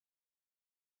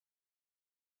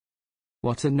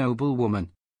What a noble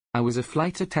woman. I was a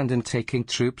flight attendant taking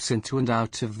troops into and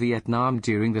out of Vietnam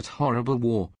during that horrible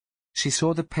war. She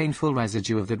saw the painful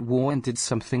residue of that war and did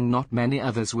something not many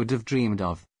others would have dreamed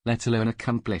of, let alone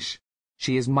accomplish.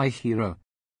 She is my hero.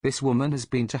 This woman has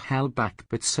been to hell back,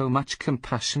 but so much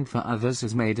compassion for others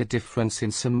has made a difference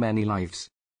in so many lives.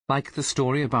 Like the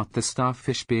story about the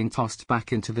starfish being tossed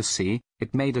back into the sea,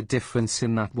 it made a difference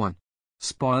in that one.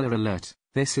 Spoiler alert,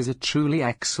 this is a truly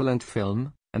excellent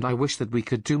film, and I wish that we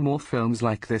could do more films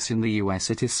like this in the US.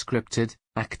 It is scripted,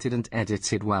 acted and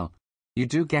edited well. You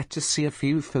do get to see a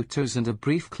few photos and a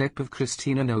brief clip of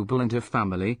Christina Noble and her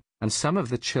family, and some of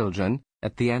the children,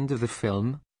 at the end of the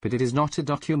film, but it is not a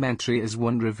documentary as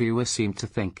one reviewer seemed to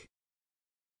think.